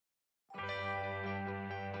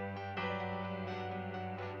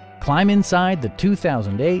Climb inside the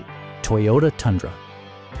 2008 Toyota Tundra.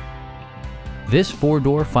 This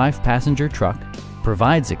four-door, five-passenger truck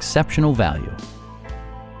provides exceptional value.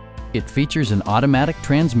 It features an automatic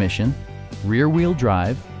transmission, rear-wheel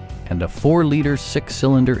drive, and a 4-liter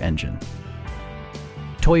six-cylinder engine.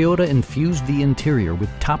 Toyota infused the interior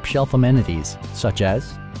with top-shelf amenities such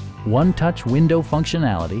as one-touch window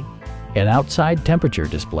functionality, an outside temperature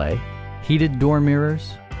display, heated door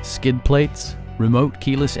mirrors, skid plates, remote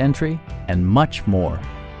keyless entry, and much more.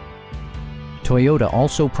 Toyota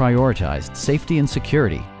also prioritized safety and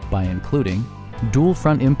security by including dual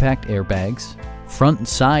front impact airbags, front and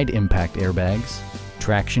side impact airbags,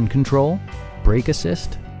 traction control, brake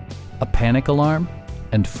assist, a panic alarm,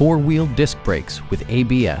 and four-wheel disc brakes with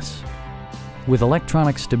ABS. With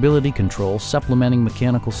electronic stability control supplementing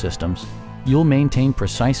mechanical systems, you'll maintain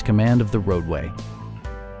precise command of the roadway.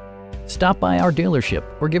 Stop by our dealership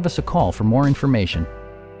or give us a call for more information.